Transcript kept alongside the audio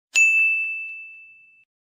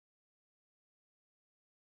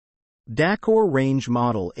Dacor range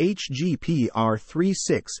model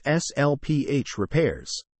HGPR36S-LP-H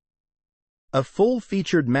repairs. A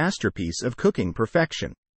full-featured masterpiece of cooking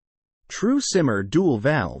perfection. True simmer dual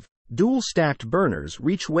valve, dual stacked burners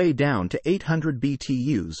reach way down to 800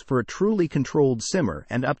 BTUs for a truly controlled simmer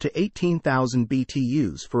and up to 18,000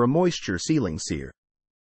 BTUs for a moisture sealing sear.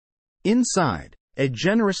 Inside, a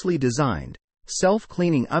generously designed,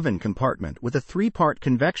 self-cleaning oven compartment with a 3-part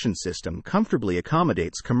convection system comfortably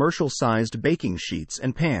accommodates commercial-sized baking sheets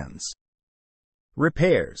and pans.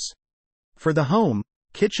 Repairs. For the home,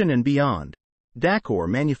 kitchen and beyond, Dacor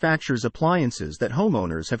manufactures appliances that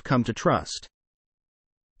homeowners have come to trust.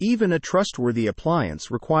 Even a trustworthy appliance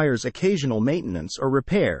requires occasional maintenance or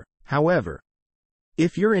repair, however.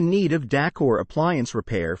 If you're in need of Dacor appliance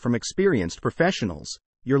repair from experienced professionals,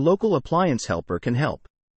 your local appliance helper can help.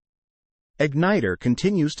 Igniter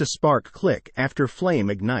continues to spark click after flame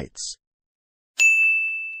ignites.